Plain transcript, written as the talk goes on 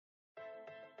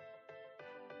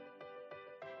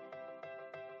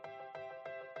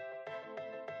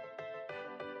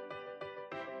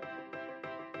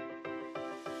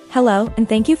Hello, and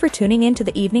thank you for tuning in to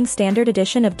the Evening Standard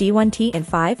edition of D1T in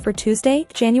 5 for Tuesday,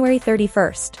 January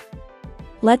 31st.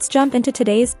 Let's jump into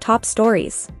today's top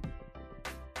stories.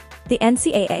 The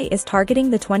NCAA is targeting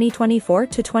the 2024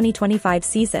 to 2025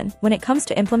 season when it comes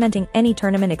to implementing any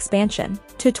tournament expansion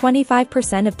to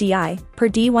 25% of DI, per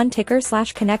D1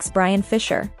 Ticker/Connect's Brian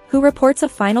Fisher, who reports a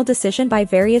final decision by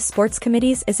various sports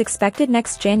committees is expected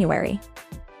next January.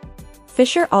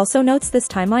 Fisher also notes this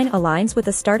timeline aligns with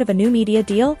the start of a new media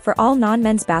deal for all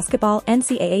non-men's basketball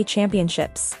NCAA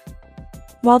championships.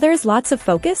 While there is lots of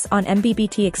focus on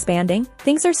MBBT expanding,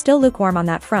 things are still lukewarm on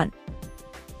that front.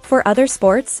 For other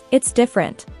sports, it's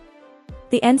different.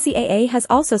 The NCAA has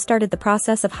also started the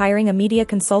process of hiring a media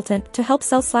consultant to help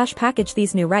sell/package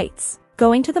these new rights,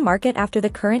 going to the market after the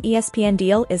current ESPN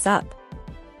deal is up.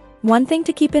 One thing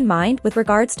to keep in mind with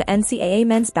regards to NCAA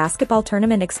men's basketball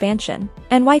tournament expansion,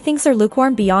 and why things are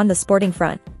lukewarm beyond the sporting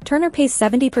front, Turner pays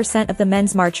 70% of the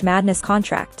men's March Madness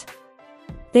contract.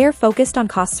 They are focused on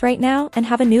costs right now and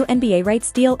have a new NBA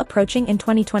rights deal approaching in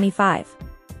 2025.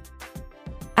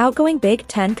 Outgoing Big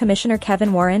Ten Commissioner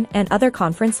Kevin Warren and other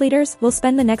conference leaders will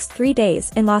spend the next 3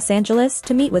 days in Los Angeles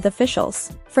to meet with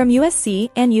officials from USC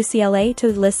and UCLA to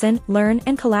listen, learn,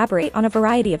 and collaborate on a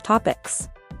variety of topics.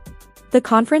 The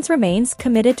conference remains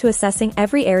committed to assessing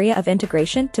every area of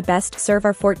integration to best serve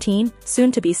our 14,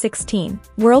 soon to be 16,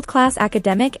 world-class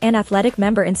academic and athletic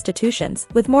member institutions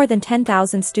with more than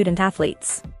 10,000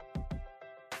 student-athletes.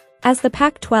 As the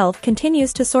Pac-12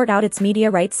 continues to sort out its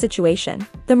media rights situation,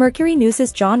 the Mercury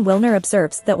News' Jon Wilner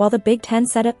observes that while the Big Ten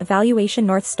set up evaluation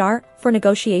North Star for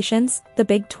negotiations, the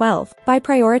Big 12, by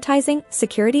prioritizing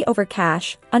security over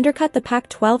cash, undercut the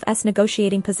Pac-12's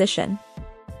negotiating position.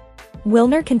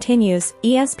 Wilner continues,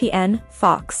 ESPN,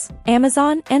 Fox,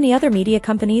 Amazon, and the other media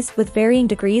companies with varying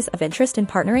degrees of interest in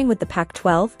partnering with the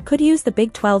Pac-12 could use the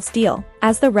Big 12's deal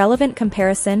as the relevant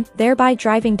comparison, thereby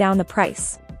driving down the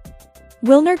price.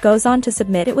 Wilner goes on to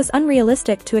submit it was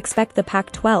unrealistic to expect the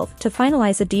Pac-12 to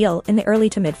finalize a deal in the early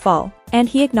to mid-fall, and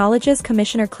he acknowledges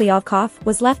Commissioner Kliavkoff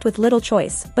was left with little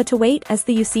choice but to wait as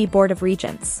the UC Board of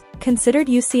Regents considered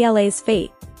UCLA's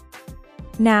fate.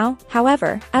 Now,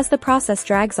 however, as the process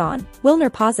drags on,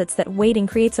 Wilner posits that waiting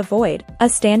creates a void, a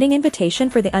standing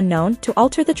invitation for the unknown to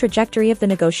alter the trajectory of the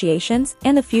negotiations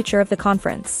and the future of the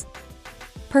conference.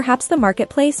 Perhaps the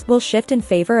marketplace will shift in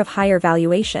favor of higher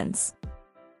valuations.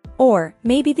 Or,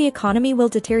 maybe the economy will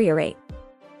deteriorate.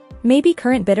 Maybe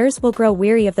current bidders will grow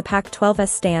weary of the Pac-12's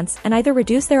stance and either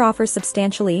reduce their offers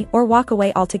substantially or walk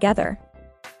away altogether.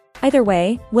 Either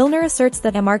way, Wilner asserts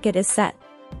that a market is set.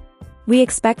 We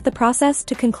expect the process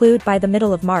to conclude by the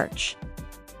middle of March.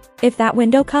 If that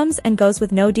window comes and goes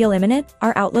with no deal imminent,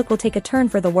 our outlook will take a turn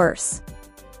for the worse.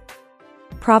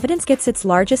 Providence gets its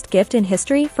largest gift in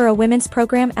history for a women's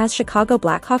program as Chicago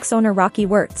Blackhawks owner Rocky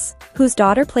Wirtz, whose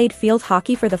daughter played field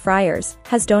hockey for the Friars,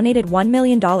 has donated $1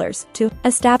 million to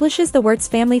establishes the Wirtz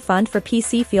Family Fund for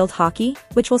PC Field Hockey,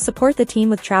 which will support the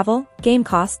team with travel, game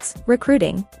costs,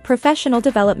 recruiting, professional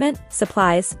development,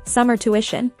 supplies, summer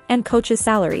tuition, and coaches'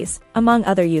 salaries, among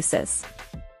other uses.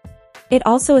 It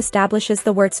also establishes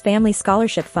the Wirtz Family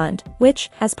Scholarship Fund, which,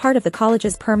 as part of the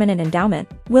college's permanent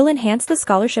endowment, will enhance the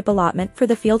scholarship allotment for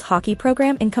the field hockey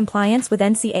program in compliance with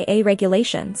NCAA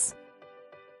regulations.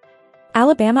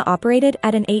 Alabama operated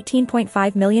at an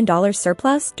 $18.5 million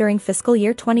surplus during fiscal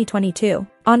year 2022,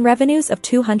 on revenues of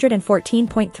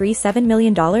 $214.37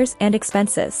 million and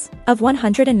expenses of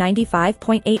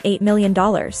 $195.88 million.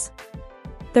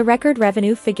 The record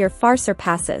revenue figure far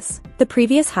surpasses the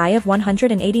previous high of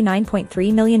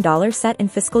 $189.3 million set in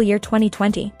fiscal year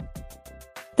 2020.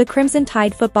 The Crimson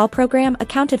Tide football program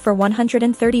accounted for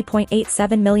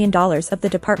 $130.87 million of the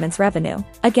department's revenue,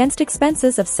 against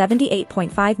expenses of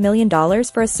 $78.5 million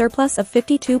for a surplus of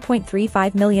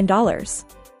 $52.35 million.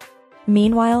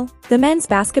 Meanwhile, the men's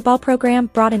basketball program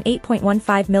brought in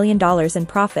 $8.15 million in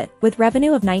profit, with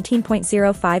revenue of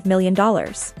 $19.05 million,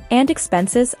 and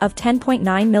expenses of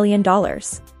 $10.9 million.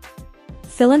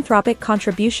 Philanthropic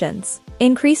contributions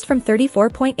increased from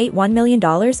 $34.81 million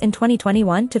in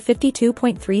 2021 to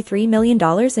 $52.33 million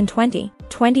in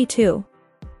 2022.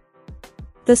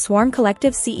 The Swarm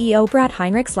Collective CEO Brad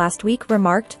Heinrichs last week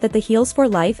remarked that the Heels for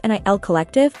Life NIL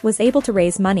Collective was able to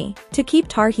raise money to keep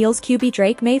Tar Heels QB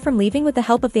Drake May from leaving with the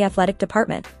help of the athletic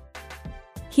department.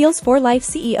 Heels for Life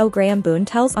CEO Graham Boone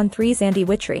tells On3's Andy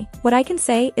Wittry, "What I can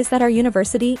say is that our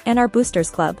university and our Boosters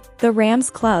Club, the Rams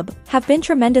Club, have been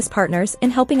tremendous partners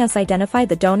in helping us identify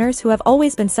the donors who have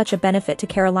always been such a benefit to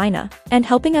Carolina, and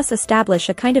helping us establish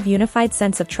a kind of unified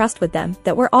sense of trust with them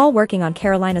that we're all working on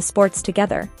Carolina sports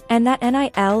together, and that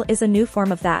NIL is a new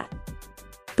form of that."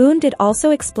 Boone did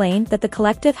also explain that the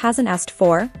collective hasn't asked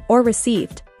for, or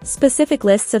received, specific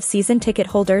lists of season ticket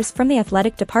holders from the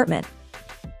athletic department.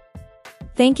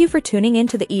 Thank you for tuning in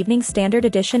to the Evening Standard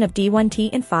edition of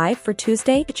D1T in 5 for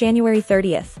Tuesday, January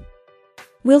 30th.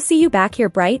 We'll see you back here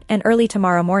bright and early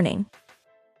tomorrow morning.